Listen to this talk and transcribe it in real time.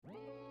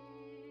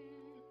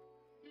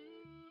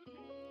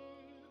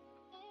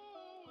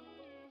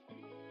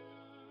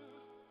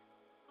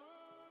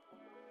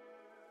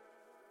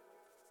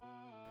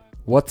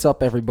What's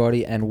up,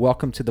 everybody, and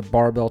welcome to the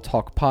Barbell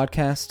Talk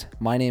podcast.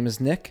 My name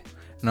is Nick.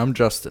 And I'm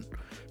Justin.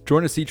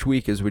 Join us each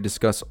week as we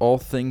discuss all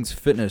things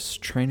fitness,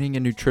 training,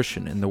 and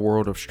nutrition in the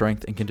world of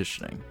strength and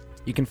conditioning.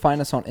 You can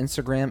find us on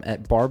Instagram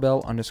at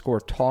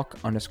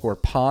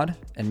barbell_talk_pod.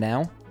 And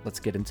now, let's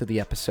get into the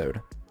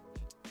episode.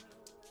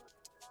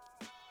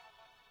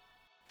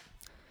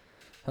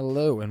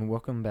 Hello, and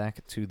welcome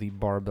back to the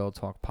Barbell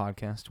Talk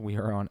podcast. We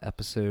are on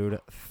episode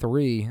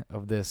 3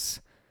 of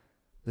this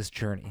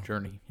journey.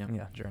 Journey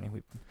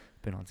We've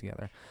been on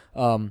together.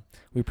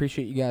 We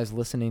appreciate you guys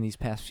listening these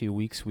past few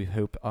weeks. We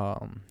hope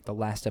the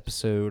last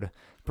episode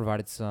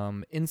provided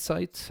some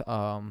insight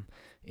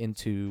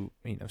into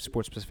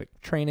sports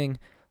specific training,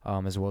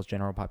 as well as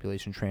general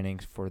population training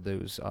for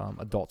those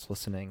adults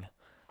listening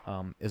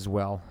as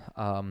well.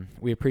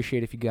 We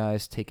appreciate if you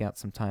guys take out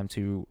some time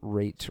to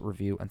rate,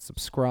 review, and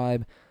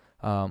subscribe.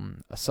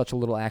 Such a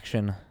little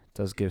action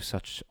does go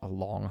such a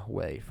long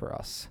way for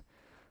us.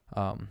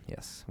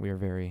 Yes, we are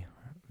very,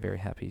 very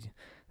happy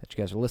that you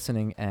guys are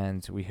listening,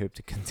 and we hope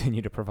to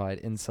continue to provide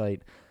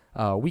insight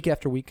week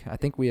after week. I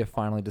think we have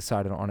finally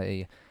decided on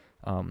a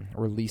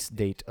release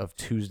date of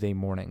Tuesday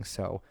morning.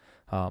 So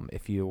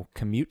if you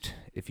commute,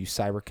 if you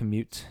cyber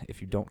commute,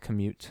 if you don't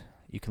commute,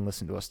 you can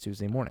listen to us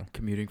Tuesday morning.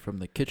 Commuting from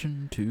the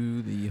kitchen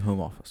to the home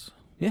office.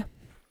 Yeah.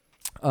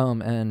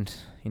 And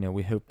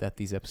we hope that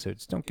these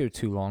episodes don't go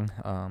too long.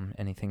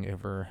 Anything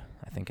over,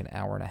 I think, an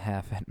hour and a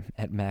half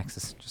at max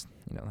is just,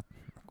 what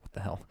the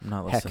hell? I'm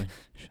not listening.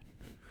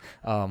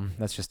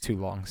 That's just too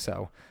long.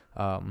 So,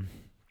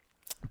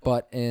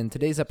 but in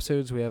today's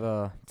episode, we have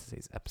a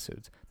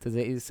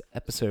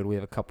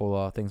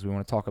couple things we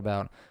want to talk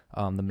about.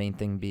 The main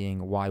thing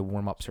being why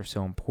warm-ups are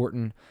so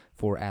important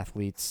for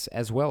athletes,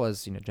 as well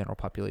as general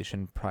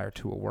population prior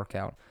to a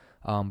workout.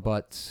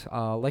 But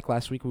like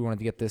last week, we wanted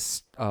to get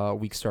this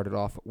week started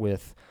off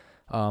with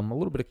a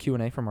little bit of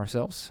Q&A from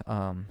ourselves.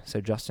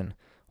 So Justin,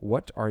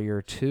 what are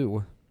your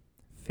 2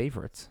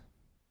 favorite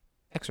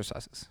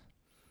exercises?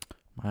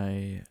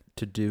 My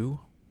to do.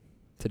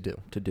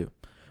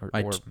 Or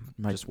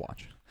just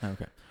watch.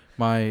 Okay.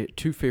 My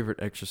 2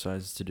 favorite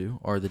exercises to do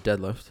are the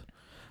deadlift.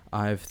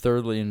 I've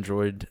thoroughly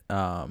enjoyed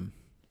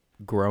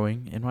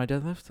growing in my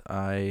deadlift.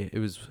 It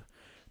was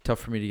tough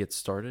for me to get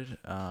started,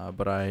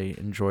 but I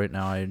enjoy it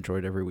now. I enjoy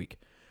it every week.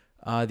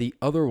 The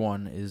other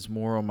one is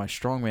more on my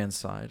strongman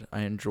side.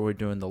 I enjoy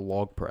doing the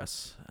log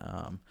press.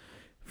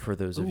 For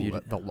those of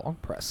you, the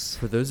log press.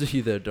 For those of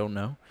you that don't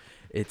know,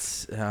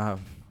 it's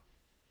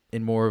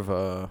in more of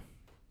a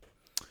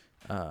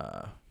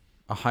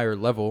higher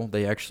level.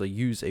 They actually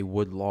use a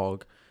wood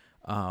log,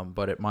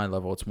 but at my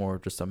level, it's more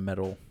of just a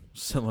metal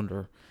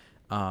cylinder,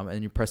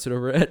 and you press it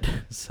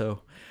overhead.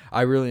 So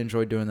I really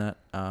enjoy doing that.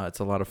 It's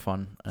a lot of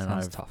fun, and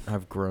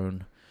I've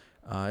grown.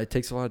 It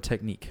takes a lot of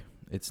technique.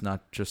 It's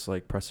not just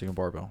like pressing a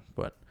barbell,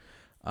 but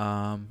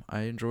I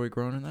enjoy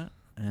growing in that.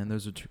 And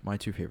those are my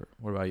 2 favorite.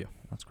 What about you?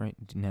 That's great.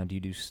 Now, do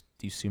you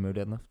sumo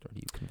deadlift or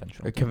do you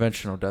conventional?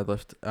 Conventional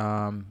deadlift.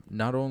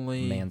 Not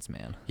only man's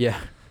man.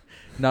 Yeah.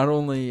 Not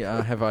only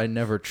have I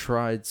never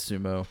tried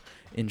sumo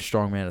in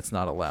strongman, it's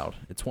not allowed.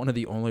 It's one of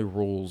the only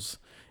rules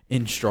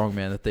in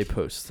strongman that they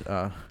post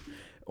on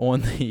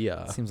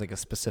the. Seems like a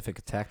specific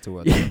attack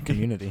to a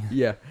community.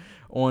 Yeah.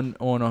 On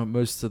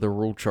most of the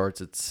rule charts,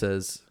 it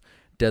says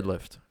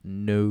deadlift,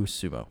 no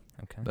sumo.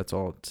 Okay. That's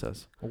all it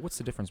says. Well, what's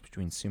the difference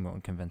between sumo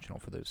and conventional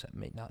for those that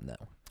may not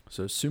know?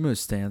 So sumo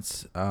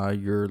stance,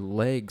 your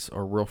legs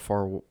are real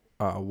far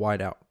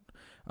wide out.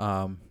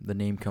 The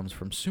name comes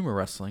from sumo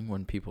wrestling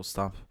when people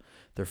stop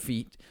their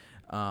feet.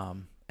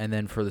 And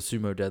then for the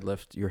sumo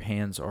deadlift, your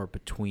hands are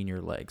between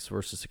your legs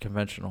versus a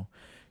conventional.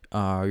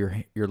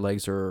 Your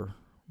legs are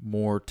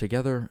more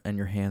together and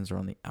your hands are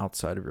on the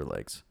outside of your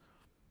legs.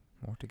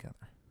 More together.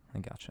 I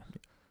gotcha.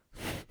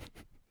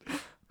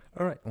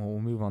 All right. Well, we'll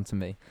move on to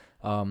me.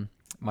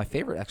 My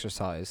favorite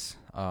exercise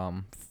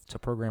to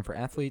program for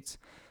athletes,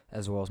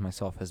 as well as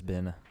myself, has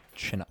been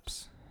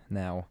chin-ups.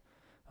 Now,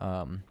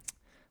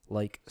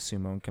 like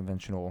sumo and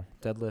conventional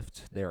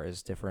deadlift, there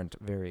is different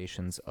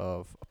variations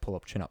of a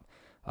pull-up chin-up.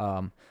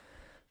 The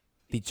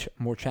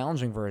more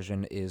challenging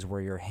version is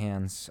where your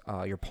hands,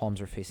 your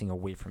palms are facing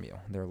away from you.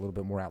 They're a little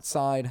bit more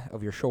outside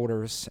of your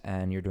shoulders,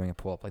 and you're doing a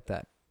pull-up like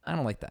that. I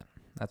don't like that.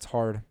 That's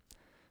hard.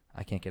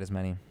 I can't get as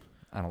many.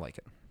 I don't like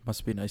it.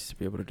 Must be nice to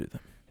be able to do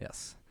them.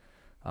 Yes.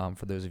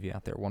 For those of you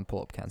out there, one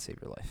pull-up can save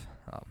your life.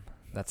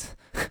 That's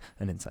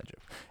an inside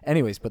joke.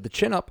 Anyways, but the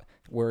chin-up,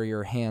 where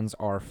your hands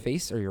are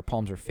your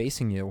palms are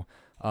facing you,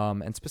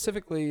 and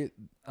specifically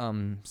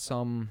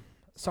some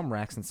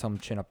racks and some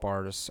chin-up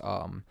bars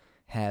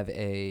have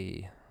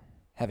a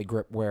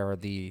grip where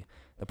the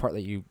part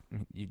that you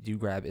do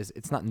grab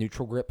it's not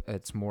neutral grip.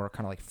 It's more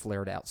kind of like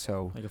flared out.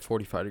 So like a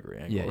 45-degree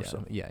angle or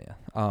so. Yeah.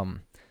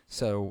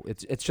 So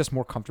it's just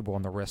more comfortable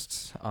on the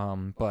wrists,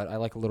 but I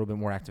like a little bit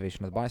more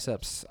activation of the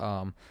biceps.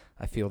 I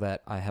feel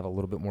that I have a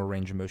little bit more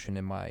range of motion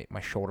in my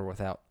shoulder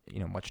without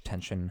much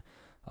tension,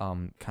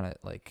 kind of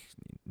like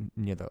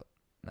near the,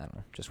 I don't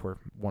know, just where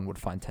one would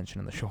find tension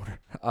in the shoulder.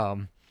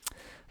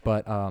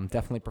 but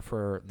definitely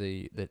prefer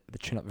the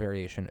chin up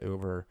variation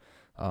over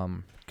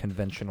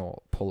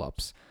conventional pull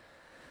ups,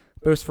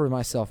 both for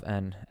myself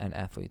and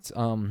athletes.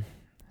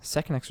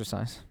 Second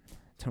exercise,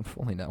 don't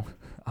fully know.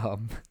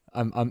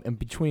 I'm in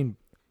between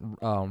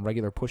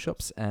regular push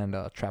ups and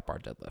trap bar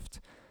deadlift.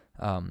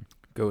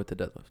 Go with the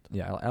deadlift.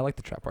 Yeah, I like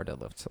the trap bar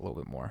deadlifts a little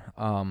bit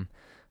more.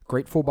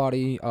 Great full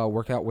body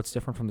workout. What's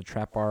different from the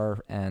trap bar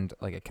and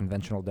like a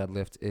conventional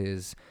deadlift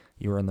is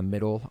you're in the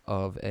middle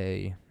of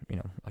a,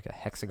 like a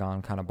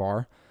hexagon kind of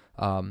bar.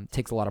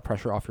 Takes a lot of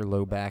pressure off your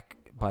low back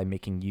by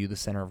making you the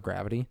center of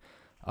gravity.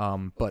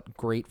 But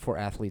great for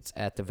athletes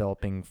at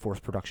developing force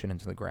production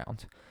into the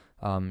ground.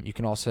 You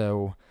can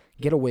also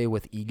get away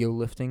with ego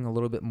lifting a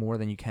little bit more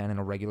than you can in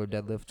a regular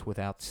deadlift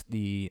without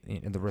the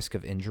risk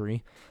of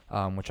injury,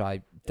 which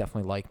I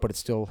definitely like, but it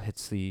still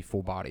hits the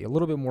full body. A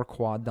little bit more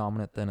quad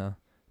dominant than a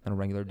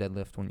regular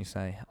deadlift, when you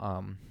say,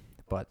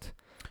 but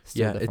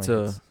still it's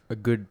a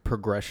good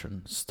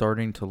progression.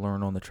 Starting to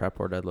learn on the trap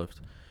bar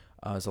deadlift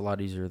is a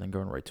lot easier than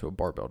going right to a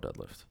barbell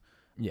deadlift.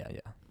 Yeah.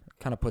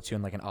 Kind of puts you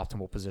in like an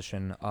optimal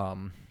position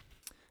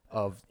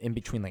of in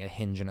between like a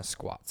hinge and a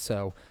squat.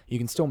 So you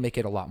can still make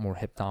it a lot more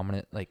hip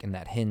dominant, like in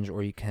that hinge,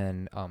 or you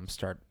can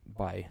start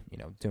by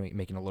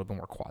making it a little bit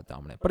more quad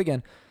dominant. But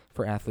again,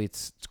 for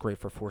athletes, it's great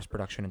for force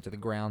production into the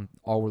ground.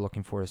 All we're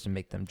looking for is to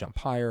make them jump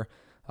higher,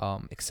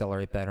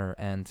 accelerate better,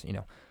 and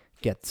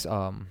get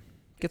some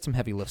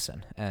heavy lifts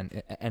in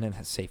and in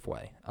a safe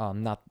way.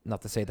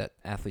 Not to say that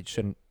athletes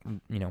shouldn't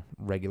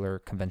regular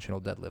conventional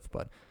deadlift,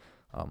 but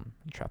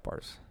trap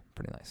bars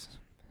pretty nice.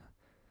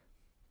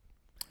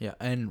 Yeah,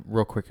 and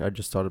real quick, I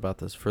just thought about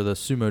this. For the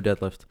sumo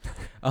deadlift,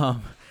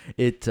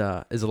 it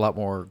is a lot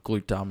more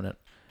glute dominant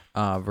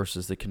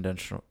versus the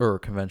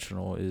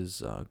conventional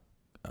is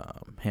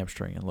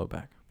hamstring and low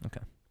back. Okay,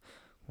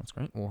 that's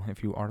great. Well,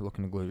 if you are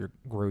looking to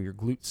grow your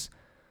glutes,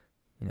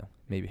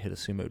 maybe hit a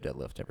sumo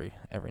deadlift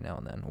every now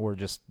and then, or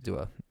just do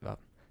a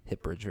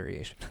hip bridge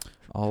variation,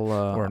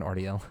 or an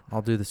RDL.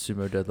 I'll do the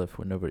sumo deadlift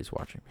when nobody's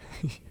watching.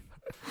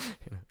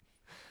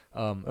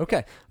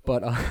 Okay,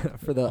 but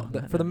for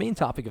the main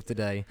topic of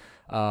today,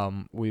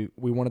 we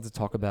wanted to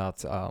talk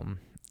about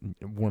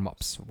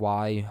warm-ups,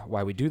 why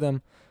we do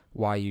them,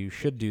 why you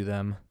should do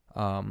them,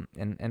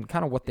 and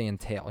kind of what they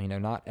entail.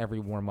 Not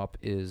every warm-up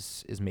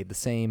is made the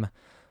same,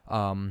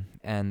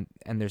 and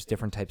there's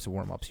different types of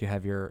warm-ups. You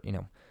have your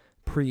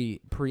pre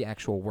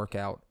actual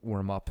workout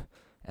warm-up,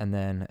 and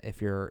then if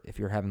you're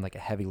having like a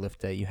heavy lift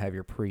day, you have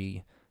your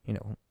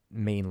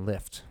main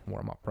lift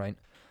warm-up, right?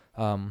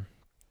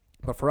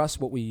 But for us,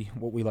 what we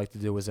like to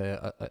do is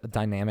a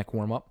dynamic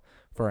warm-up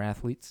for our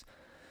athletes.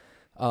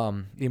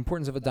 The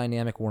importance of a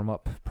dynamic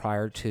warm-up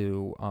prior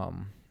to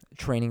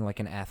training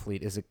like an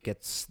athlete is it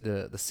gets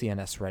the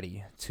CNS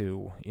ready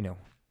to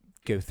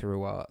go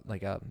through a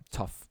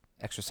tough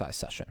exercise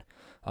session.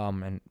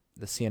 And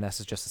the CNS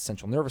is just the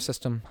central nervous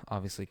system,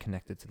 obviously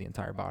connected to the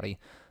entire body.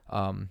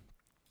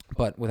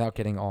 But without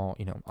getting all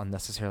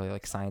unnecessarily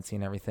like sciencey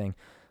and everything,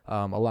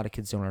 a lot of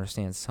kids don't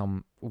understand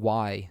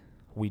why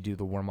we do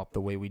the warm-up the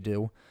way we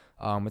do.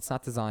 It's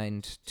not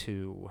designed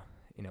to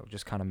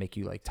just kind of make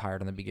you like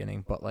tired in the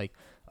beginning, but like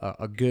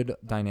a good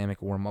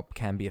dynamic warm-up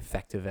can be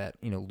effective at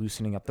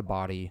loosening up the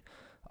body,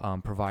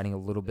 providing a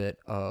little bit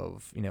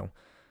of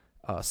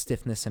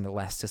stiffness and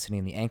elasticity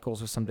in the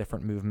ankles with some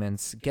different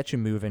movements, get you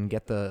moving,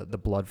 get the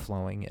blood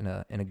flowing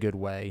in a good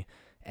way.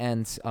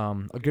 And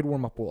a good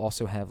warm-up will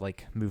also have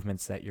like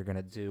movements that you're going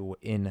to do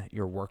in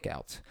your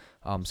workout.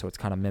 So it's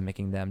kind of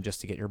mimicking them just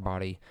to get your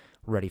body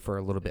ready for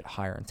a little bit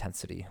higher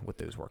intensity with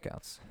those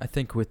workouts. I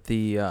think with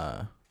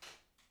the,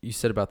 you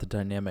said about the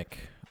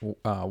dynamic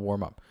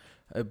warm-up.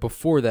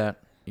 Before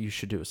that, you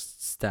should do a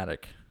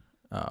static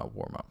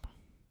warm-up.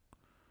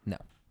 No.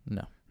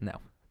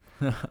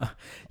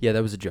 Yeah,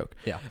 that was a joke.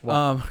 Yeah.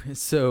 Well,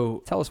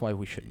 so tell us why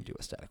we shouldn't do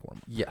a static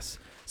warm-up. Yes.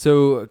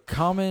 So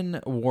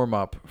common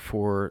warm-up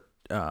for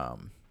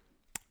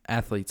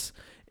athletes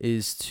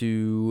is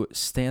to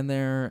stand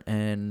there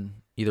and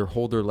either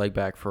hold their leg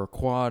back for a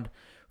quad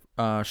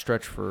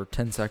stretch for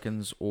 10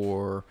 seconds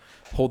or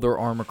hold their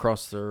arm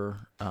across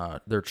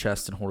their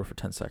chest and hold it for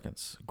 10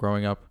 seconds.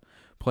 Growing up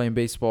playing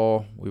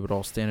baseball, we would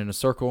all stand in a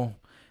circle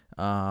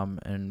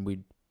and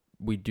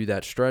we'd do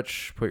that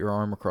stretch, put your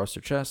arm across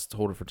your chest,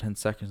 hold it for 10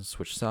 seconds,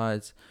 switch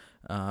sides,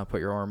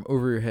 put your arm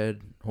over your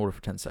head, hold it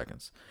for 10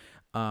 seconds.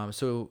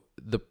 So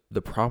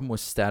the problem with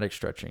static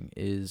stretching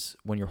is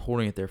when you're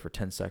holding it there for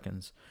 10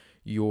 seconds,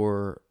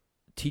 you're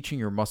teaching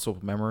your muscle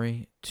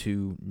memory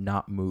to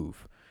not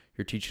move.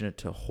 You're teaching it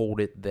to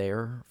hold it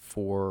there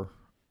for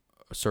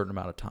a certain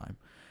amount of time.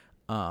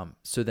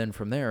 So then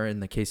from there, in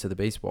the case of the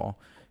baseball,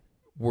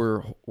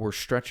 we're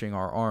stretching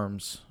our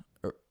arms,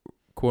 or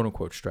quote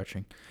unquote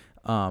stretching,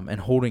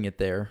 and holding it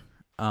there,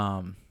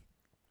 and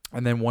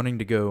then wanting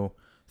to go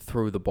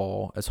throw the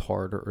ball as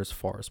hard or as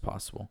far as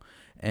possible.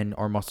 And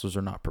our muscles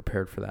are not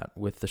prepared for that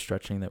with the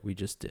stretching that we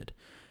just did.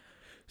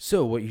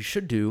 So what you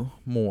should do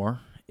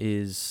more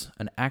is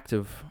an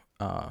active,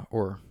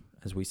 or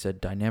as we said,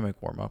 dynamic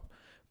warm-up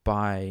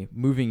by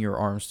moving your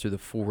arms through the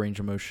full range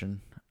of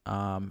motion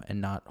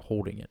and not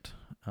holding it.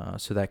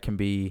 So that can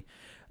be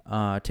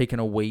taking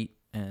a weight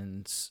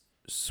and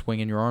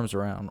swinging your arms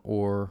around,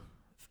 or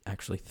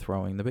actually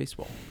throwing the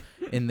baseball.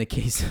 in the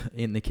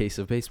case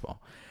of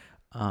baseball.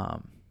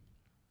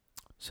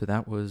 So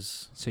that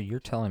was. So you're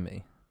telling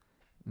me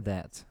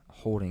that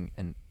holding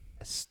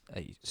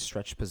a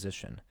stretch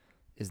position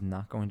is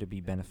not going to be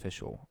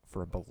beneficial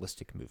for a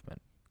ballistic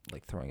movement,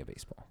 like throwing a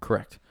baseball?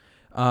 Correct.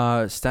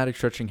 Static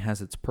stretching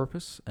has its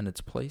purpose and its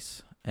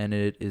place, and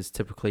it is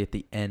typically at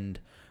the end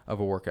of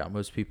a workout.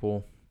 Most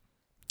people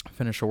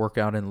finish a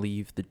workout and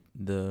leave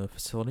the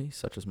facility,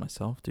 such as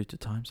myself, due to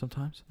time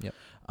sometimes. Yep.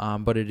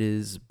 But it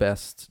is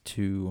best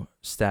to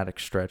static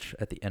stretch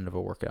at the end of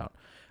a workout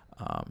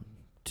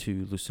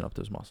to loosen up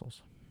those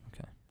muscles.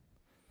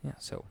 Yeah,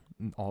 so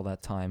all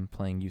that time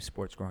playing youth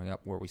sports growing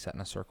up where we sat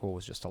in a circle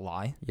was just a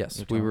lie?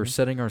 Yes, we were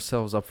setting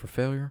ourselves up for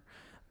failure.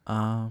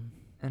 And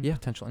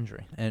potential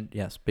injury. And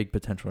yes, big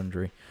potential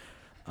injury.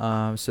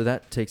 So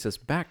that takes us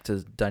back to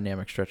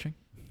dynamic stretching.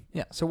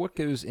 Yeah, so what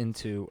goes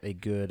into a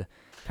good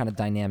kind of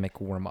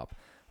dynamic warm-up?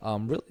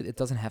 Really, it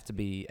doesn't have to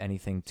be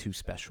anything too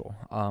special.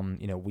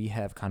 We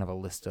have kind of a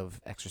list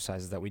of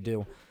exercises that we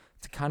do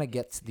to kind of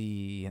get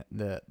the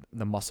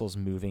muscles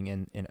moving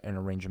in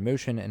a range of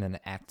motion in an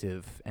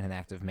active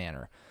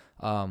manner.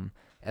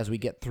 As we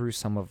get through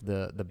some of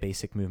the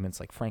basic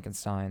movements like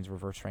Frankenstein's,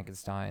 reverse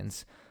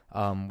Frankenstein's,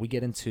 we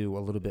get into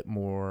a little bit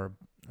more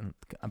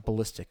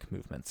ballistic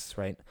movements,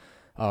 right?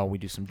 We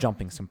do some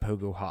jumping, some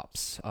pogo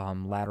hops,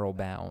 lateral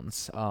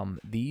bounds.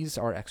 These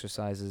are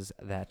exercises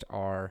that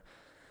are,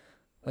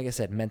 like I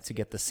said, meant to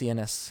get the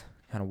CNS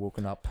kind of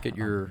woken up, get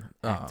your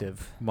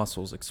active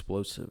muscles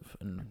explosive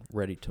and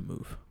ready to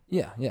move.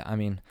 Yeah. I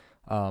mean,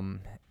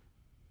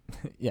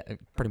 yeah,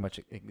 pretty much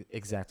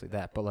exactly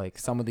that. But like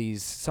some of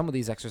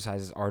these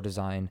exercises are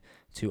designed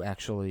to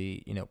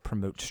actually,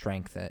 promote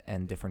strength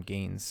and different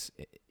gains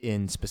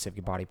in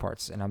specific body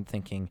parts. And I'm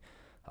thinking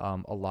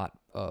a lot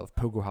of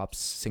pogo hops,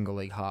 single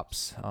leg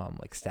hops,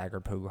 like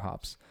staggered pogo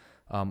hops.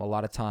 A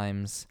lot of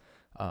times,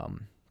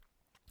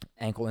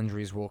 ankle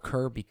injuries will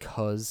occur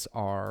because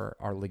our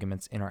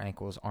ligaments in our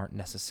ankles aren't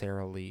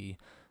necessarily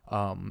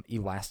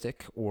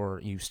elastic or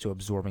used to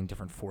absorbing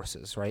different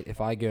forces, right? If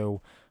I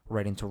go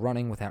right into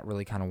running without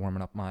really kind of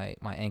warming up my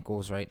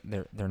ankles, right,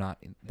 they're not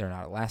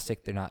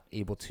elastic. They're not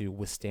able to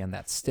withstand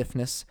that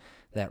stiffness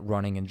that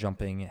running and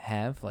jumping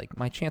have. Like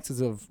my chances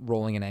of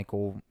rolling an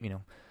ankle,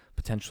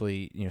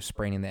 potentially,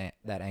 spraining that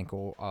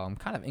ankle,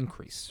 kind of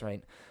increase,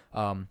 right?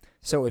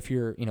 So if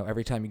you're,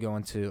 every time you go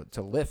into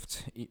to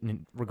lift,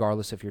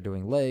 regardless if you're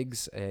doing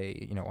legs,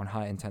 on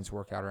high intense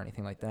workout or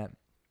anything like that,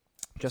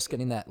 just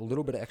getting that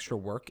little bit of extra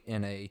work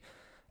in a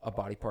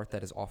body part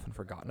that is often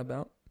forgotten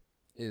about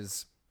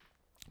is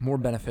more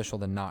beneficial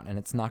than not. And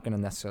it's not going to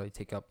necessarily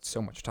take up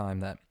so much time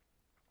that,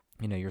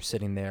 you're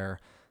sitting there,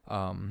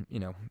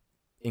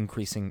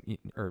 increasing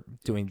or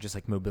doing just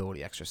like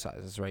mobility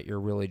exercises, right? You're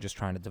really just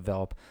trying to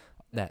develop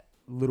that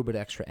little bit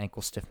extra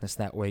ankle stiffness.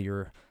 That way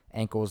your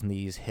ankles,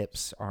 knees,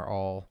 hips are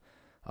all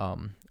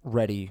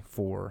ready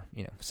for,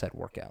 said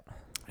workout.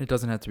 It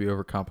doesn't have to be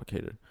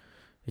overcomplicated.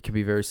 It can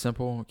be very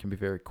simple. It can be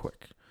very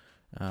quick.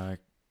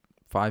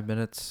 5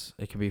 minutes.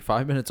 It can be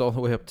 5 minutes all the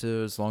way up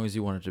to as long as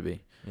you want it to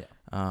be.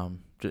 Yeah.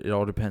 It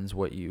all depends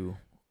what you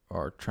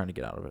are trying to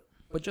get out of it.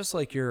 But just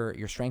like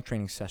your strength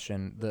training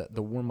session,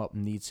 the warm-up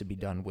needs to be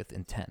done with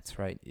intent,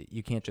 right?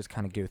 You can't just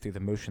kind of go through the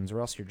motions, or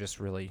else you're just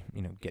really,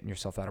 getting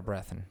yourself out of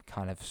breath and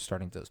kind of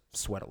starting to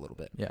sweat a little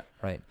bit. Yeah.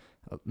 Right?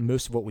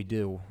 Most of what we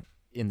do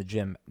in the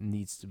gym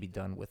needs to be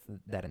done with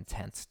that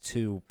intent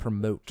to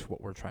promote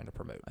what we're trying to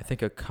promote. I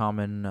think a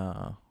common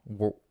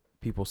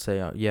people say,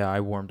 I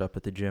warmed up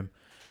at the gym.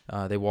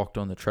 They walked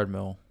on the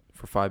treadmill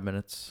for 5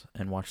 minutes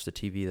and watched the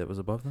TV that was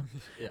above them,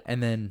 yeah.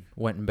 And then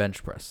went and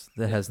bench press.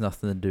 That has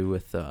nothing to do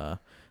with their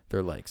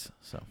legs.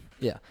 So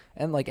yeah,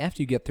 and like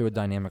after you get through a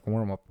dynamic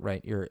warm up,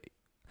 right, your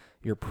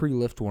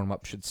pre-lift warm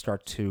up should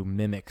start to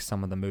mimic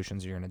some of the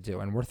motions you're going to do.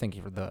 And we're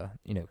thinking for the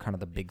kind of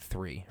the big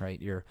three, right?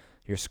 Your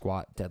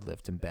squat,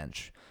 deadlift, and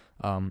bench,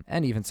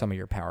 and even some of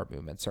your power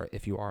movements, or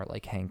if you are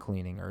like hang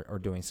cleaning or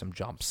doing some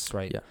jumps,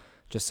 right? Yeah.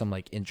 Just some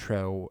like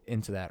intro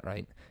into that,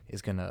 right,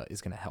 is gonna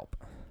help.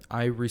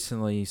 I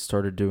recently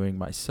started doing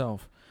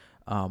myself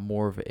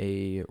more of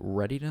a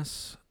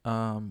readiness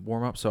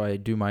warm-up. So I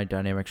do my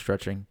dynamic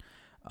stretching,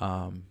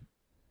 try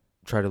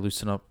to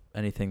loosen up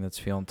anything that's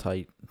feeling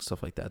tight and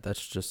stuff like that.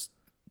 That's just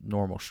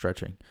normal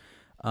stretching.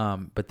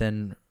 But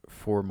then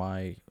for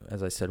my,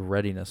 as I said,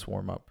 readiness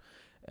warm-up,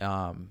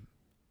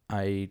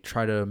 I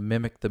try to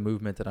mimic the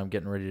movement that I'm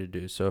getting ready to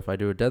do. So if I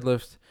do a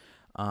deadlift,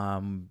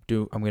 I'm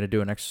going to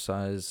do an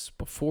exercise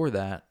before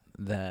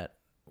that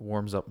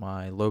warms up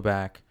my low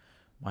back,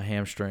 my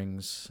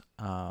hamstrings,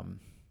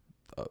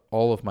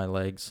 all of my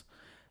legs.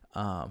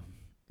 All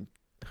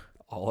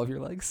of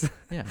your legs?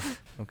 Yeah.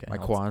 Okay. My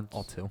quads.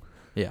 All two.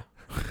 Yeah.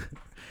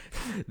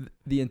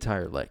 The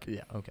entire leg.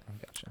 Yeah. Okay.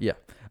 Gotcha. Yeah.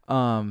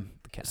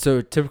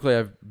 So typically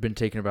I've been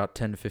taking about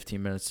 10 to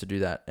 15 minutes to do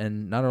that.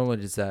 And not only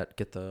does that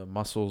get the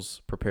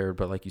muscles prepared,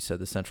 but like you said,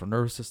 the central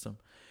nervous system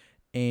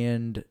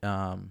and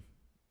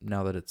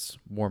now that it's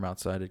warm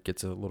outside, it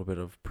gets a little bit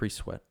of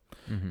pre-sweat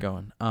Mm-hmm.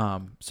 going.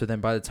 So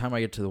then by the time I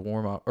get to the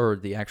warm up or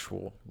the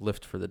actual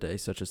lift for the day,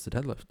 such as the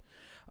deadlift,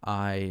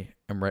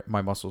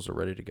 my muscles are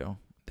ready to go.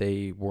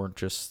 They weren't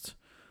just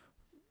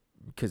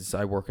because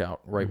I work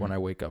out right when Mhm. I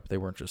wake up. They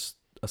weren't just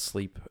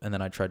asleep, and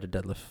then I tried to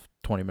deadlift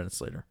 20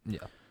 minutes later. Yeah.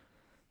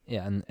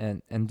 Yeah,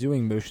 and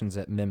doing motions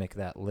that mimic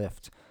that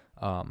lift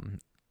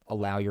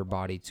allow your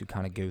body to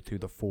kind of go through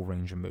the full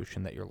range of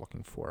motion that you're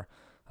looking for.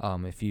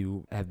 If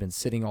you have been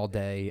sitting all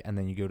day and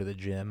then you go to the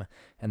gym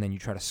and then you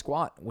try to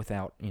squat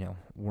without,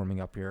 warming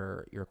up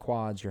your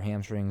quads, your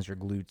hamstrings, your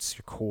glutes,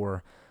 your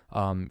core,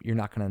 you're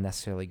not going to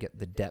necessarily get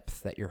the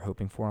depth that you're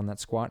hoping for on that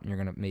squat, and you're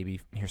going to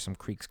maybe hear some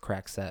creaks,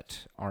 cracks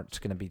that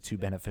aren't going to be too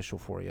beneficial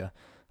for you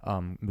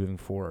moving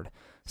forward.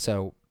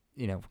 So,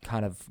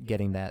 kind of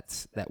getting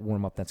that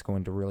warm up that's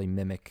going to really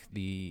mimic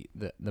the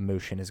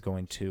motion is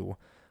going to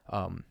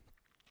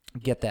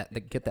get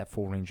that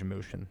full range of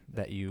motion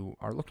that you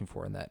are looking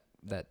for in that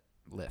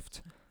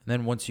lift. And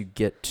then once you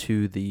get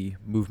to the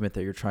movement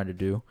that you're trying to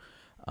do,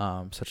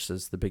 such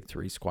as the big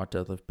three, squat,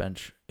 deadlift,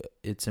 bench,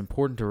 it's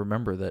important to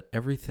remember that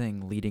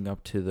everything leading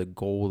up to the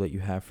goal that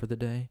you have for the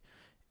day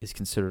is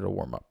considered a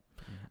warm-up.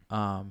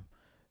 Mm-hmm.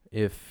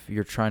 If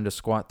you're trying to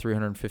squat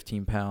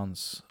 315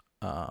 pounds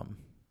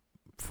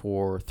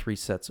for 3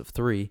 sets of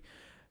 3,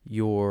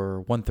 your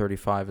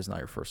 135 is not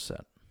your first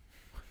set.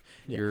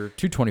 Yeah. Your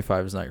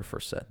 225 is not your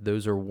first set.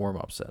 Those are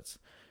warm-up sets.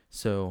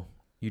 So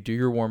you do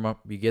your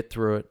warm-up, you get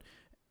through it.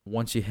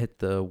 Once you hit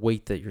the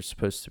weight that you're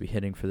supposed to be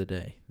hitting for the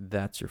day,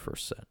 that's your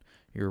first set.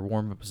 Your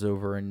warm-up is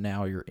over, and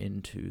now you're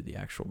into the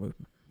actual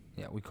movement.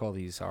 Yeah, we call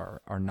these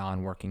our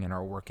non-working and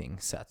our working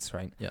sets,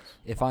 right? Yes.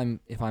 If I'm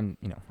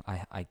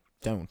I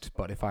don't,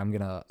 but if I'm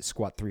gonna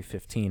squat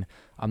 315,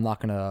 I'm not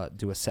gonna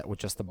do a set with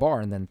just the bar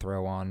and then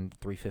throw on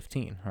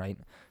 315, right?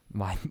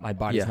 My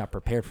body's not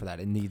prepared for that.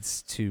 It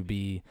needs to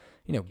be,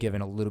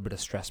 given a little bit of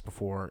stress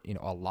before,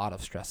 a lot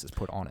of stress is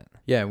put on it.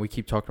 Yeah, and we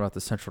keep talking about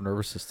the central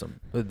nervous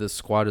system. The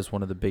squat is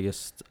one of the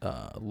biggest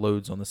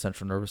loads on the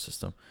central nervous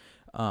system.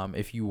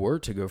 If you were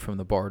to go from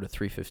the bar to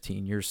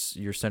 315,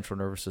 your central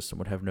nervous system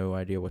would have no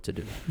idea what to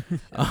do.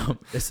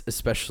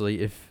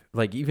 Especially if,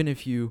 even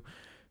if you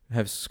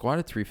have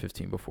squatted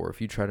 315 before,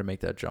 if you try to make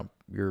that jump,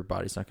 your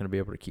body's not going to be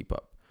able to keep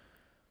up.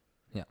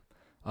 Yeah.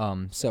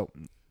 So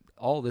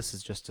all this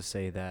is just to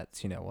say that,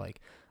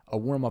 a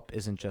warm-up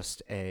isn't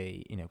just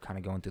a, kind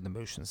of going through the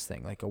motions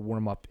thing. Like, a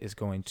warm-up is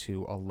going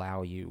to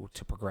allow you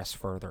to progress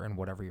further in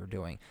whatever you're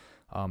doing.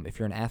 If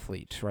you're an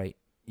athlete, right,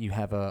 you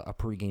have a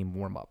pregame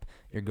warm-up.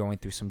 You're going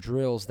through some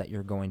drills that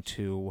you're going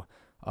to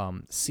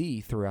see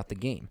throughout the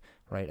game,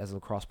 right? As a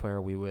lacrosse player,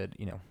 we would,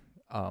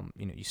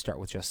 you start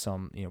with just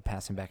some,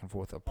 passing back and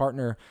forth with a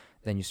partner.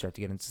 Then you start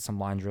to get into some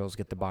line drills,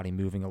 get the body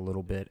moving a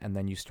little bit, and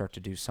then you start to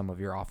do some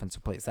of your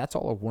offensive plays. That's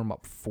all a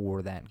warm-up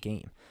for that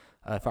game.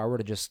 If I were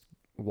to just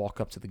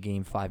walk up to the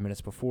game 5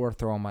 minutes before,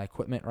 throw on my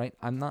equipment, right,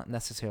 I'm not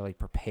necessarily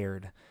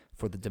prepared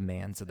for the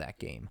demands of that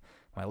game.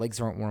 My legs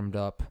aren't warmed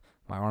up.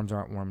 My arms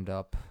aren't warmed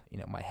up.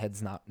 My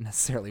head's not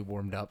necessarily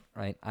warmed up,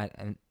 right?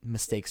 And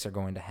mistakes are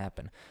going to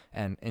happen,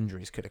 and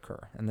injuries could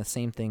occur. And the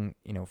same thing,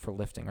 for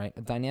lifting, right?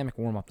 A dynamic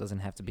warm-up doesn't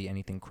have to be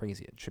anything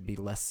crazy. It should be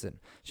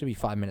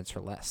 5 minutes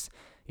or less.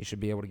 You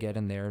should be able to get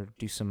in there,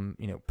 do some,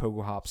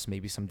 pogo hops,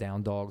 maybe some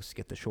down dogs,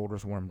 get the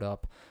shoulders warmed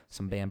up,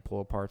 some band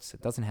pull-aparts.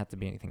 It doesn't have to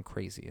be anything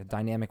crazy. A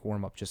dynamic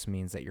warm-up just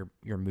means that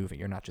you're moving.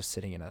 You're not just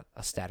sitting in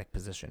a static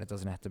position. It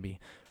doesn't have to be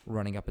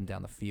running up and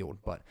down the field.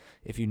 But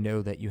if you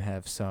know that you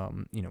have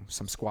some,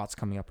 some squats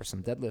coming up or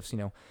some deadlifts,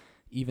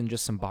 even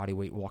just some body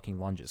weight walking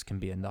lunges can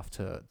be enough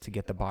to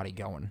get the body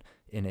going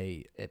in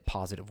a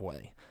positive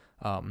way.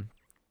 And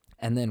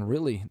then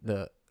really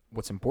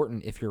what's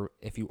important, if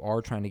you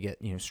are trying to get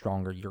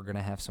stronger, you're going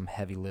to have some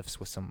heavy lifts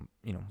with some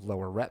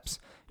lower reps.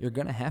 You're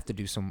going to have to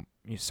do some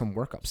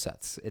workup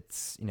sets.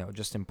 It's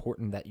just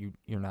important that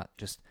you're not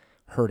just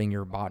hurting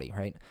your body,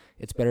 right?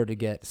 It's better to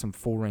get some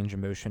full range of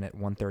motion at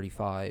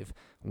 135,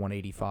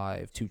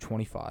 185,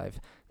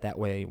 225. That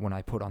way, when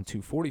I put on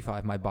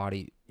 245, my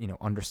body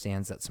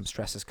understands that some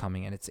stress is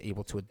coming and it's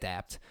able to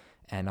adapt,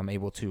 and I'm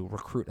able to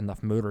recruit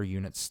enough motor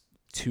units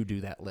to do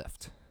that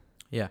lift.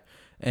 Yeah,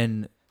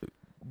 and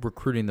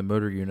recruiting the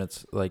motor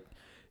units,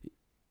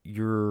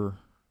 you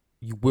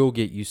will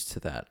get used to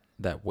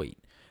that weight.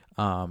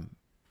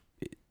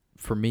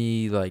 For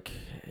me,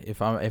 if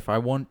I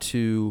want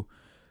to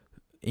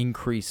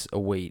increase a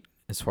weight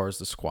as far as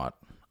the squat,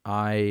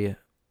 I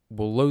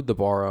will load the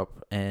bar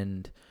up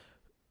and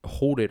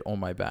hold it on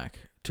my back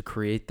to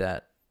create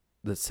the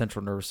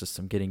central nervous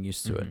system getting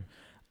used to it.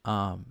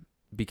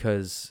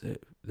 Because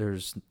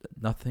there's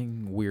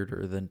nothing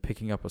weirder than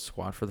picking up a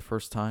squat for the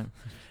first time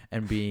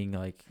and being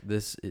like,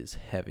 this is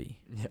heavy.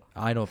 Yeah.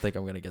 I don't think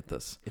I'm going to get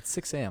this. It's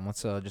 6 a.m.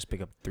 Let's just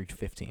pick up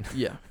 315.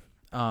 Yeah.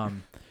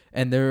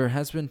 And there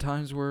has been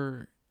times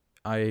where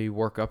I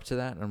work up to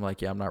that and I'm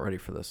like, yeah, I'm not ready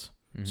for this.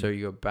 Mm-hmm. So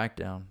you go back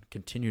down,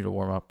 continue to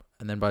warm up,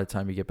 and then by the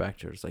time you get back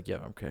to it, it's like, yeah,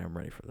 okay, I'm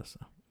ready for this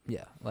now.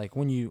 Yeah, like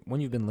when you've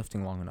been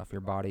lifting long enough,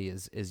 your body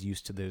is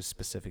used to those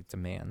specific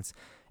demands.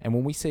 And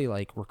when we say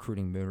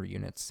recruiting motor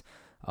units,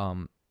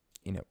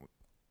 you know,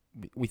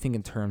 we think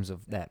in terms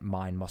of that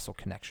mind-muscle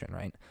connection,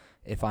 right?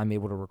 If I'm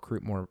able to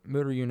recruit more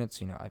motor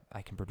units,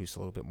 I can produce a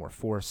little bit more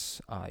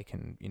force. I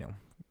can,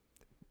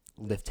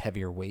 lift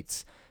heavier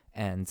weights.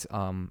 And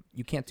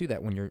you can't do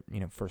that when you're,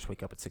 first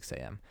wake up at 6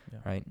 a.m.,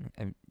 right?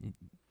 And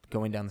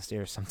going down the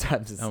stairs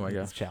sometimes is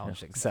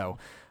challenging. Yeah. So,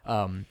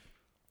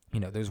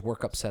 those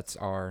workup sets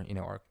are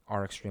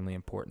extremely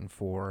important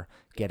for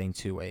getting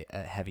to a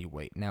heavy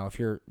weight. Now, if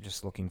you're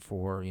just looking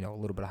for, a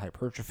little bit of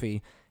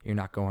hypertrophy, you're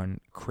not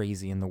going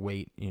crazy in the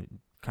weight,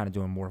 kind of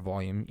doing more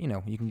volume,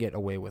 you can get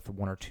away with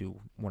one or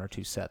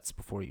two sets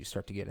before you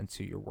start to get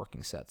into your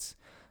working sets.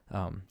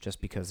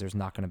 Just because there's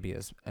not going to be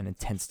an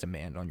intense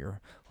demand on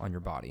your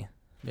body.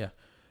 Yeah,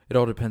 it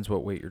all depends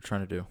what weight you're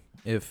trying to do.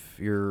 If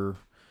you're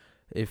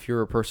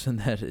a person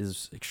that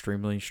is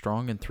extremely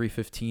strong and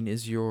 315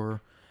 is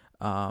your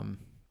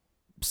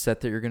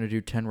set that you're going to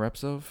do 10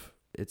 reps of,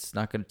 it's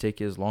not going to take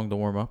you as long to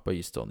warm up, but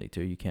you still need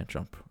to. You can't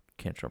jump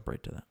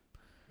right to that.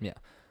 Yeah.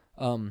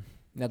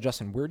 Now,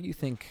 Justin, where do you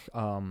think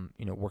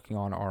working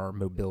on our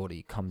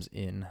mobility comes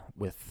in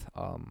with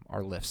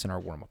our lifts and our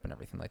warm up and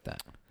everything like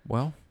that?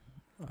 Well,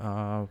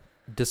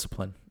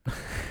 discipline.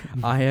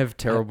 I have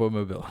terrible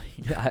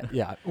mobility.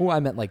 Yeah. Well, I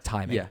meant like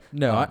timing. Yeah.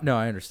 No,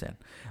 I understand.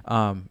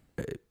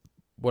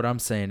 What I'm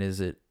saying is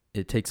it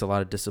takes a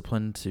lot of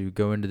discipline to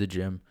go into the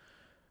gym,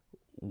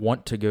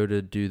 want to go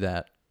to do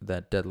that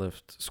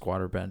deadlift,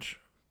 squat, or bench,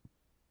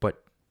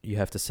 but you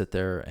have to sit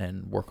there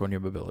and work on your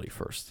mobility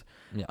first.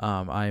 Yeah.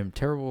 I am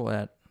terrible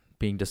at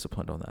being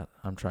disciplined on that.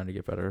 I'm trying to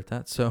get better at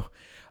that. So,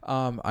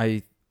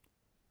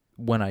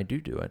 when I do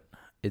it,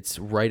 it's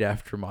right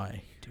after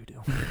my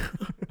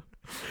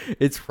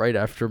it's right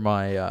after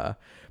my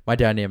my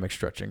dynamic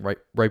stretching,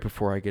 right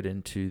before I get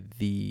into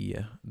the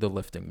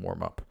lifting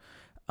warm up.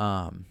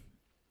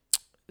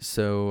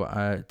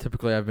 So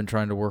typically I've been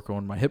trying to work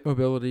on my hip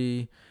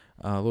mobility,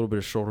 a little bit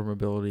of shoulder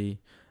mobility.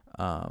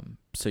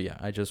 So yeah,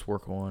 I just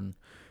work on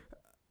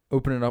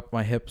opening up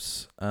my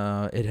hips.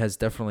 It has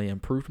definitely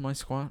improved my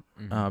squat,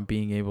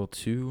 being able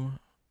to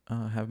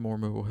have more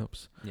mobile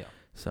hips. Yeah.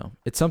 So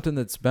it's something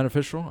that's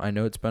beneficial. I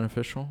know it's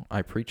beneficial.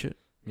 I preach it.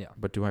 Yeah.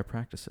 But do I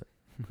practice it?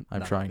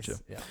 I'm trying to.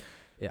 Yeah.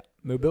 Yeah.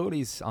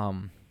 Mobility's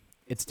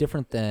it's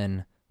different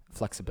than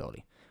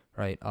flexibility,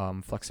 right?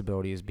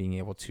 Flexibility is being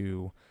able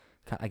to,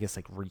 I guess,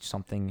 like reach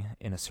something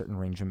in a certain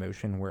range of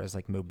motion, whereas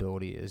like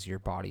mobility is your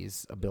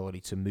body's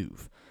ability to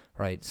move,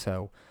 right?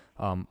 So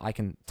I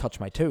can touch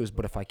my toes,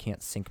 but if I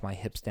can't sink my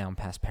hips down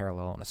past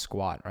parallel in a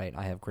squat, right,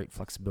 I have great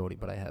flexibility,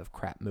 but I have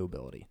crap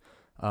mobility.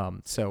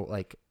 So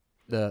like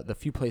the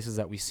few places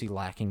that we see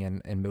lacking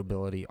in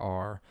mobility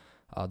are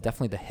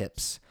definitely the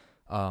hips.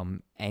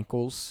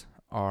 Ankles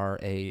are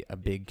a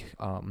big,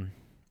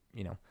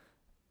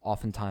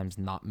 oftentimes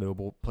not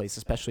mobile place,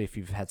 especially if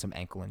you've had some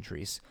ankle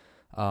injuries.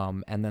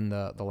 And then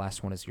the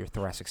last one is your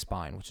thoracic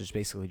spine, which is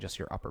basically just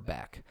your upper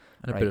back.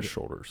 And a bit of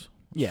shoulders.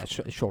 Yeah,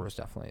 shoulders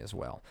definitely as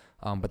well.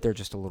 But they're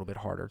just a little bit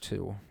harder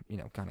to,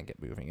 kind of get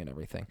moving and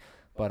everything.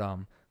 But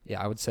yeah,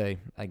 I would say,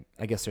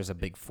 I guess there's a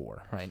big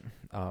four, right?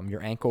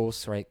 Your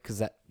ankles, right?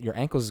 Because your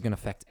ankles is going to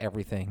affect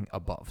everything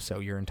above, so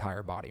your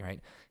entire body,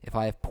 right? If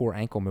I have poor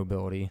ankle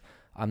mobility,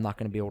 I'm not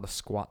going to be able to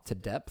squat to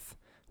depth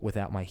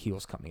without my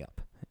heels coming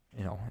up.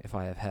 If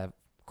I have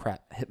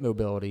crap hip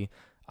mobility,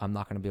 I'm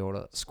not going to be able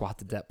to squat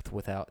to depth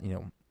without,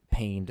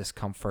 pain,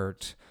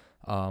 discomfort,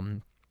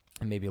 and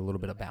maybe a little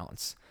bit of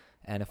balance.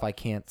 And if I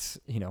can't,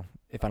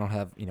 if I don't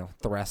have,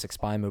 thoracic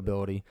spine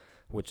mobility,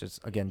 which is,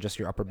 again, just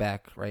your upper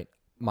back, right?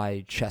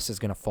 My chest is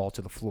going to fall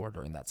to the floor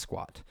during that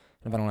squat.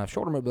 And if I don't have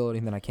shoulder mobility,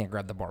 then I can't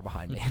grab the bar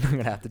behind me. I'm going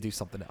to have to do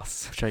something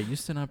else. Which I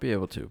used to not be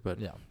able to, but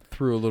yeah,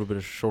 through a little bit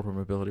of shoulder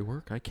mobility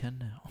work, I can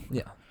now.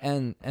 Yeah,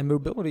 and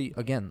mobility,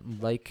 again,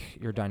 like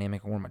your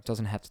dynamic warm-up,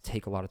 doesn't have to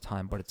take a lot of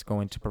time, but it's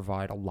going to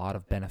provide a lot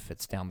of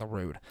benefits down the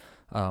road.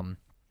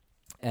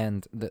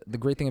 And the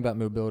great thing about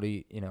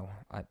mobility,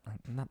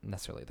 not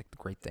necessarily like the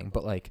great thing,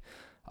 but like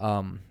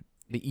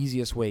the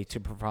easiest way to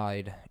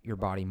provide your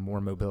body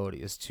more mobility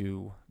is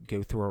to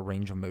go through a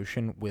range of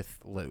motion with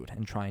load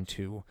and trying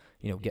to,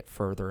 get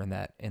further in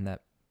that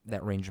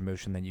range of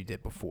motion than you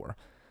did before.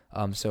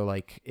 So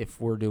like if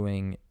we're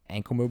doing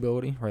ankle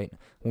mobility, right?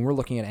 When we're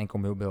looking at ankle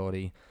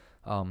mobility,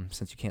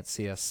 since you can't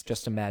see us,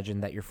 just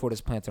imagine that your foot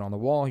is planted on the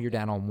wall, you're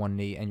down on one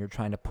knee, and you're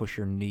trying to push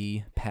your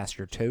knee past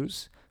your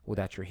toes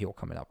without your heel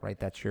coming up, right?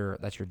 That's your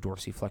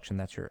dorsiflexion,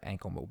 that's your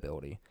ankle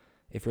mobility.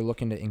 If you're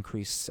looking to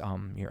increase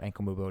your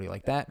ankle mobility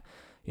like that,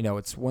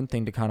 it's one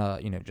thing to kind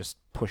of, just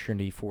push your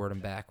knee forward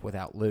and back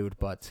without load,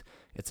 but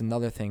it's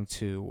another thing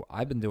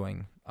I've been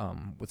doing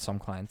with some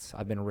clients,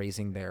 I've been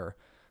raising their,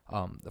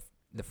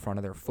 the front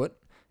of their foot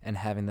and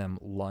having them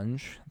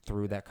lunge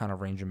through that kind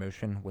of range of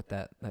motion with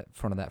that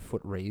front of that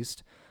foot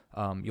raised.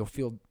 You'll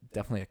feel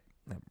definitely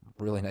a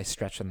really nice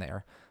stretch in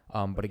there.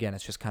 But again,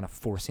 it's just kind of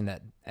forcing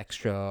that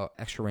extra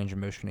range of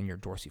motion in your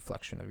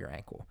dorsiflexion of your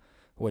ankle,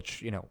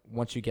 which,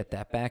 once you get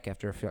that back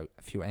after a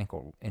few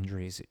ankle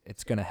injuries,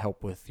 it's going to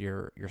help with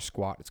your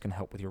squat. It's going to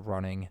help with your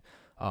running.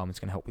 It's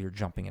going to help with your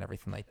jumping and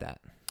everything like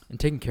that. And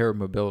taking care of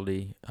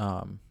mobility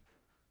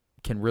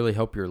can really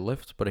help your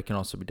lift, but it can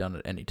also be done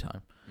at any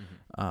time.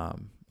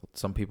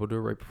 Some people do it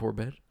right before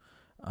bed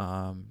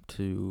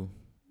to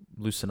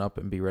loosen up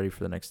and be ready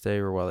for the next day,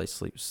 or while they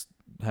sleep,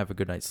 have a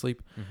good night's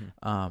sleep.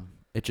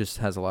 It just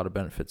has a lot of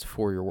benefits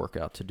for your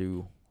workout to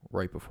do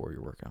right before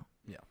your workout.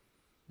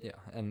 Yeah,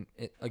 and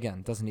it,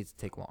 again, doesn't need to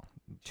take long.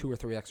 2 or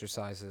 3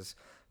 exercises,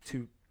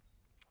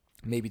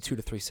 maybe 2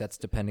 to 3 sets,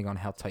 depending on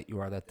how tight you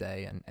are that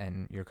day,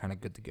 and you're kind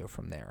of good to go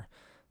from there.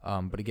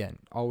 But again,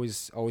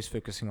 always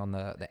focusing on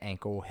the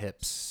ankle,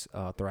 hips,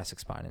 thoracic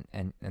spine,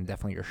 and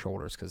definitely your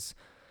shoulders, because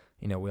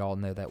we all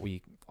know that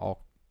we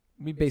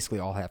basically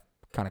all have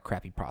kind of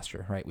crappy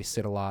posture, right? We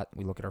sit a lot,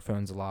 we look at our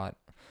phones a lot,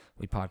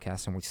 we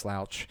podcast and we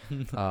slouch.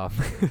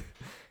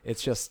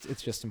 It's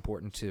just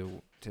important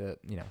to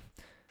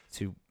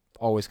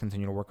always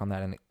continue to work on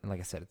that, and like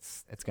I said,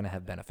 it's going to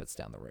have benefits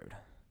down the road.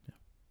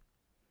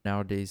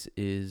 Nowadays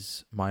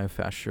is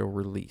myofascial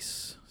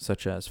release,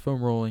 such as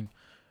foam rolling.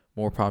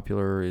 More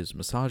popular is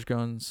massage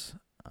guns.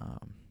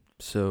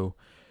 So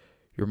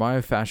your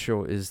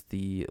myofascial is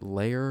the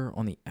layer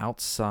on the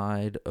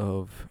outside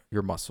of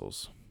your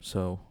muscles.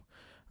 So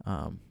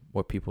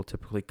what people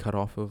typically cut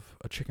off of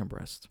a chicken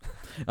breast.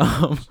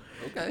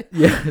 Okay.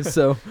 Yeah,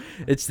 so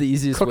it's the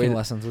easiest Cooking way.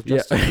 lessons with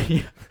Justin.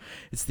 Yeah,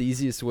 it's the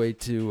easiest way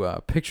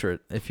to picture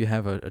it. If you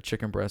have a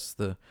chicken breast,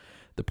 the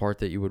part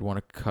that you would want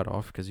to cut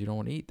off because you don't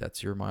want to eat,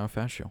 that's your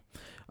myofascial.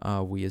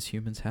 We as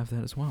humans have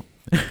that as well.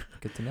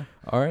 Good to know.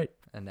 All right.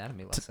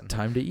 Anatomy lesson.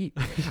 Time to eat.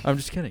 I'm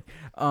just kidding.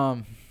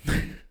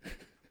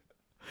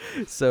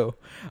 So,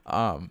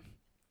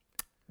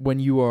 when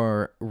you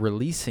are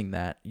releasing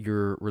that,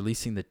 you're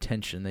releasing the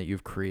tension that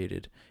you've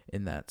created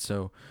in that.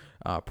 So,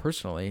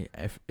 personally,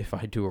 if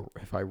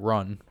I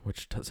run,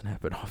 which doesn't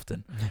happen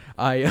often,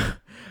 I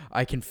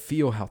can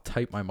feel how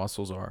tight my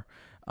muscles are,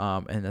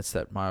 and that's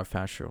that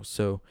myofascial.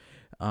 So,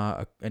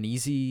 an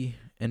easy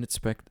and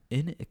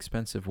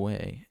inexpensive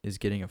way is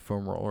getting a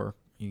foam roller.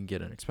 You can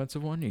get an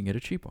expensive one, you can get a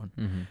cheap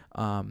one.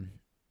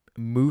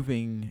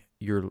 Moving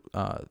your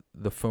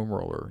the foam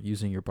roller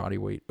using your body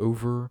weight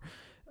over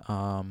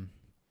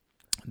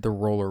the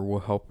roller will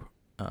help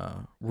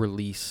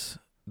release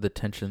the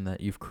tension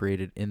that you've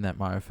created in that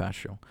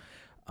myofascial.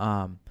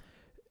 And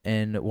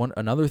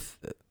another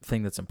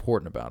thing that's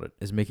important about it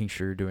is making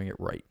sure you're doing it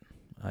right.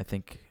 I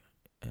think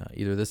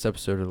either this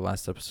episode or the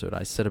last episode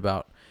I said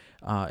about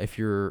if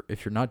you're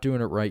not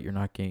doing it right, you're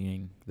not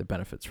gaining the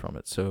benefits from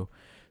it. So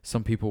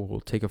some people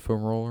will take a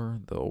foam roller,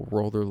 they'll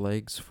roll their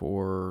legs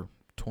for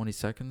 20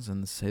 seconds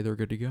and say they're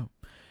good to go,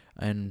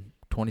 and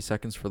 20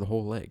 seconds for the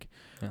whole leg.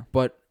 Yeah.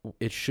 But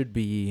it should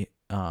be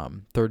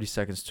 30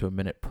 seconds to a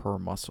minute per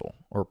muscle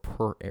or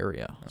per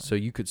area. Oh. So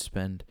you could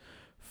spend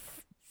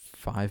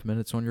 5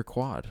 minutes on your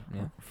quad,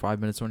 5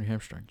 minutes on your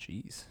hamstring.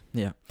 Jeez.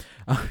 Yeah.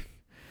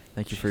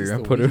 Thank you for your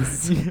input.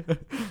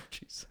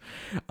 Jeez.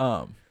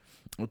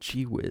 Well,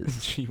 gee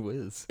whiz. Gee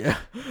whiz. Yeah.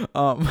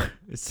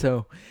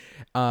 So,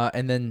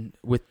 and then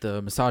with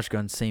the massage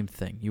gun, same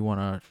thing. You want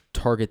to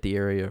target the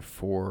area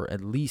for at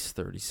least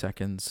 30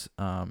 seconds.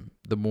 The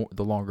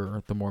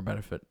longer, the more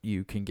benefit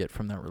you can get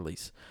from that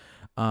release.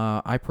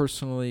 I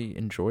personally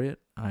enjoy it.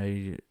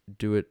 I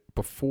do it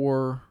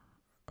before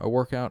a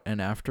workout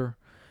and after.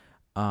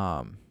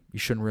 You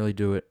shouldn't really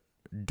do it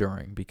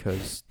during,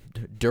 because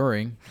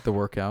during the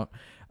workout,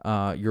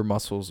 your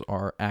muscles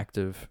are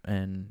active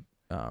and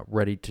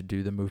ready to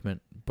do the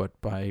movement,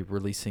 but by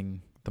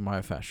releasing the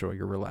myofascial,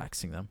 you're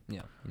relaxing them.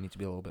 Yeah, you need to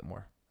be a little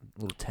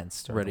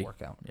tense during the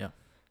workout. Yeah.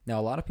 Now,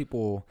 a lot of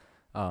people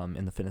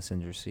in the fitness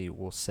industry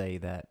will say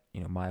that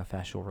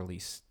myofascial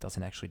release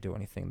doesn't actually do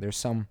anything. There's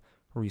some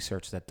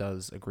research that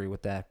does agree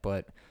with that,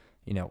 but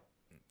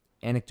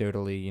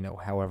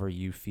anecdotally, however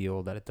you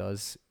feel that it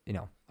does,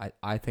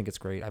 I think it's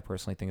great. I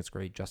personally think it's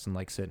great. Justin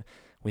likes it.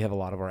 We have a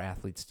lot of our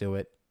athletes do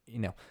it.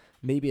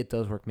 Maybe it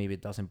does work, maybe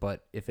it doesn't,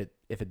 but if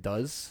it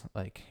does,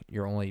 like,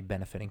 you're only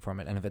benefiting from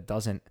it. And if it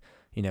doesn't,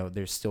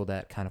 there's still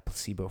that kind of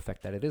placebo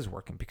effect that it is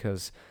working,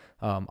 because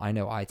I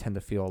know I tend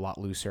to feel a lot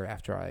looser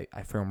after I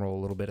foam roll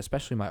a little bit,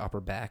 especially my upper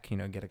back,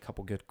 get a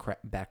couple good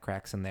back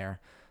cracks in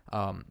there.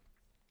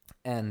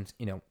 And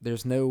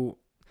it's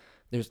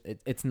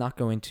not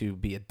going to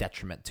be a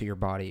detriment to your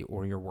body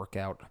or your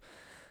workout.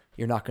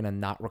 You're not going to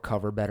not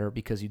recover better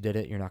because you did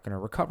it. You're not going to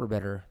recover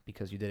better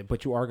because you did it,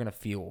 but you are going to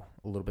feel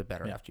a little bit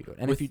better after you do it.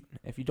 And if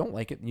you don't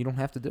like it, you don't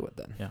have to do it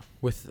then. Yeah.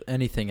 With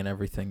anything and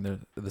everything,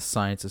 the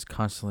science is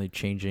constantly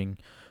changing.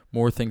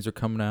 More things are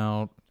coming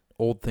out.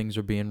 Old things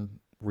are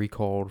being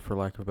recalled, for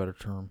lack of a better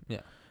term.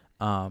 Yeah.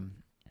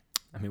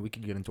 We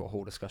could get into a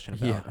whole discussion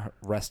about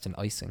rest and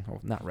icing. Well,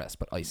 not rest,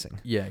 but icing.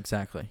 Yeah,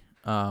 exactly.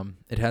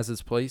 It has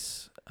its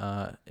place.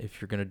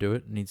 If you're going to do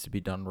it, it needs to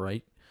be done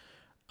right.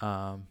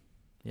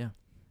 Yeah.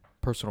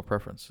 Personal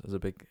preference is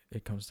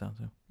it comes down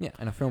to. Yeah,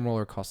 and a foam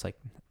roller costs like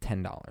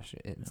 $10.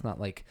 It's not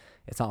like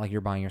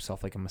you're buying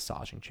yourself like a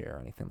massaging chair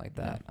or anything like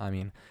that.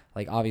 Yeah.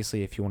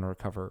 Obviously if you want to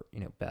recover,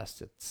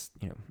 best it's,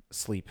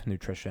 sleep,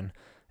 nutrition,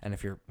 and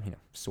if you're,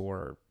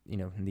 sore,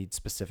 need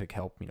specific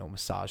help,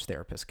 massage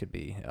therapist could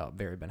be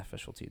very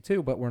beneficial to you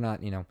too, but we're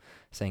not,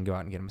 saying go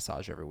out and get a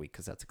massage every week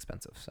because that's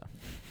expensive. So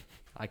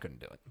I couldn't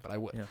do it, but I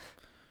would. Yeah.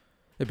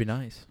 It'd be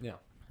nice. Yeah.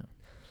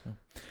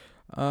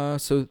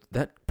 So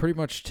that pretty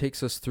much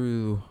takes us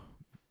through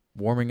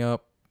warming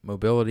up,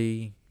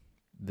 mobility,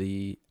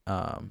 the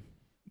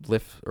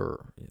lift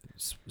or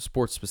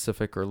sports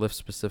specific or lift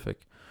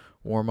specific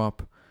warm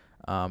up,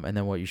 and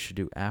then what you should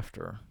do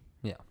after.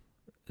 Yeah.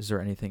 Is there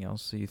anything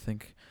else that you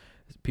think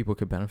people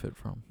could benefit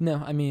from?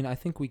 No, I mean, I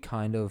think we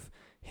kind of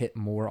hit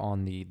more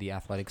on the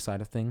athletic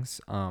side of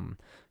things.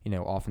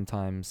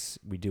 Oftentimes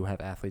we do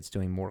have athletes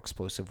doing more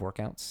explosive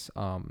workouts,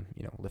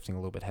 lifting a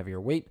little bit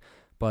heavier weight,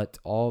 but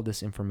all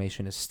this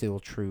information is still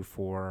true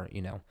for,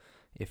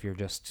 if you're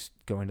just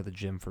going to the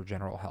gym for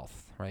general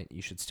health, right?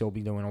 You should still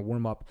be doing a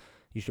warm up.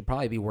 You should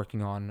probably be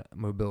working on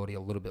mobility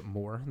a little bit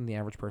more than the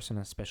average person,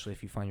 especially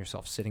if you find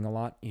yourself sitting a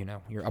lot.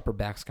 Your upper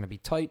back's going to be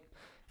tight,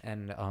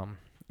 and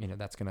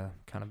that's going to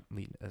kind of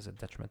lead as a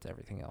detriment to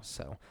everything else.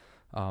 So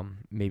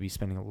maybe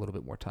spending a little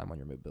bit more time on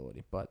your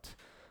mobility. But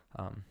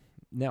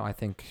no, I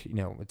think,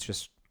 it's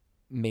just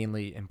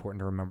mainly important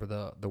to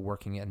remember the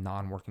working and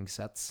non-working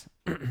sets,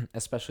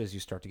 especially as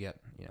you start to get,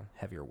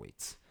 heavier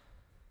weights.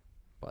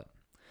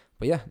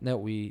 But yeah, no,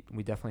 we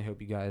definitely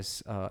hope you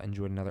guys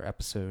enjoyed another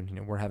episode.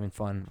 We're having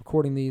fun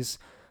recording these.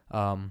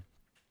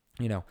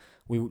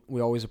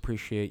 We always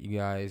appreciate you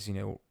guys,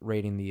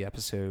 rating the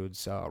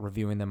episodes,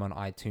 reviewing them on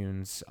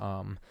iTunes,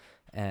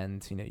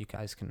 and you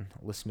guys can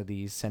listen to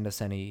these. Send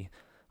us any,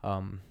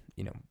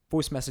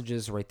 voice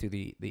messages right through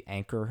the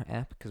Anchor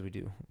app, because we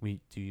do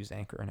use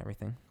Anchor and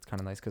everything. It's kind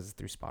of nice because it's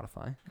through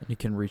Spotify. You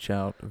can reach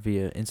out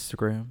via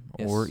Instagram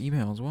or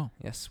email as well.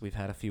 Yes, we've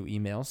had a few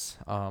emails.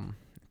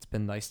 It's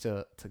been nice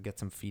to get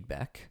some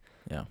feedback.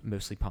 Yeah,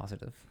 mostly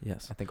positive.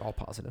 Yes, I think all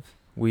positive.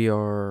 We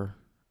are.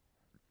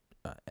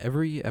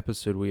 Every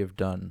episode we have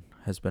done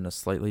has been a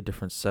slightly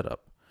different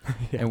setup,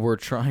 and we're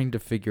trying to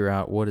figure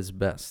out what is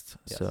best.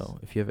 Yes. So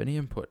if you have any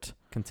input,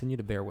 continue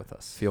to bear with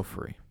us. Feel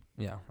free.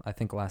 Yeah, I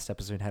think last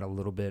episode had a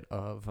little bit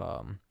of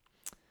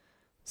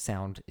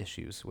sound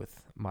issues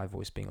with my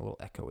voice being a little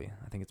echoey.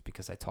 I think it's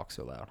because I talk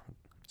so loud. I'm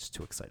just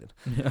too excited.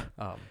 Yeah.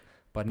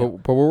 But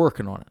we're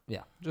working on it.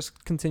 Yeah,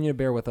 just continue to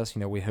bear with us.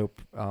 We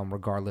hope,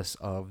 regardless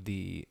of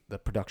the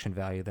production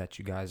value, that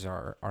you guys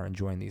are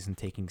enjoying these and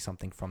taking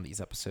something from these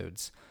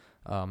episodes.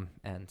 And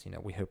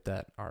we hope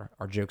that our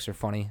jokes are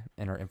funny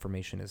and our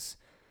information is,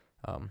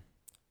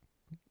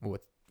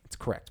 it's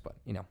correct, but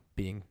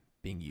being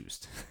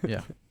used.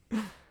 Yeah.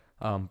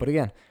 But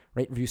again,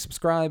 rate, review,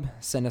 subscribe.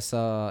 Send us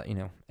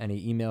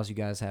any emails you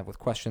guys have with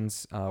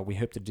questions. We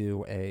hope to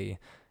do a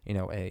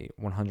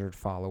 100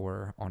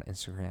 follower on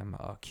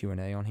Instagram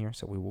Q&A on here,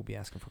 so we will be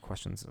asking for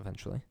questions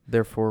eventually.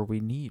 Therefore, we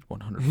need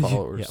 100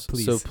 followers. Yeah,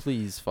 please. So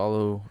please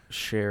follow,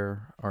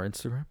 share our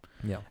Instagram.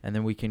 Yeah. And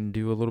then we can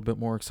do a little bit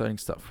more exciting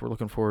stuff. We're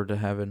looking forward to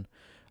having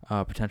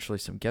potentially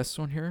some guests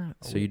on here,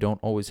 so you don't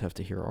always have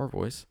to hear our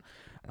voice.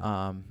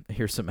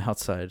 Hear some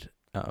outside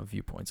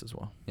viewpoints as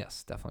well.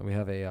 Yes, definitely. We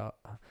have a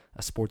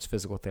sports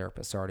physical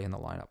therapist already in the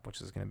lineup,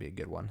 which is going to be a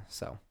good one.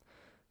 So,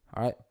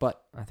 all right.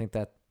 But I think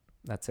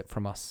that's it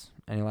from us.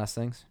 Any last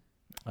things?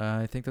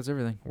 I think that's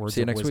everything. Words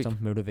See you of next wisdom,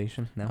 week.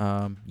 Motivation?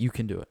 No? You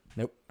can do it.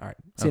 Nope. All right.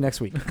 See you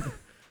next week.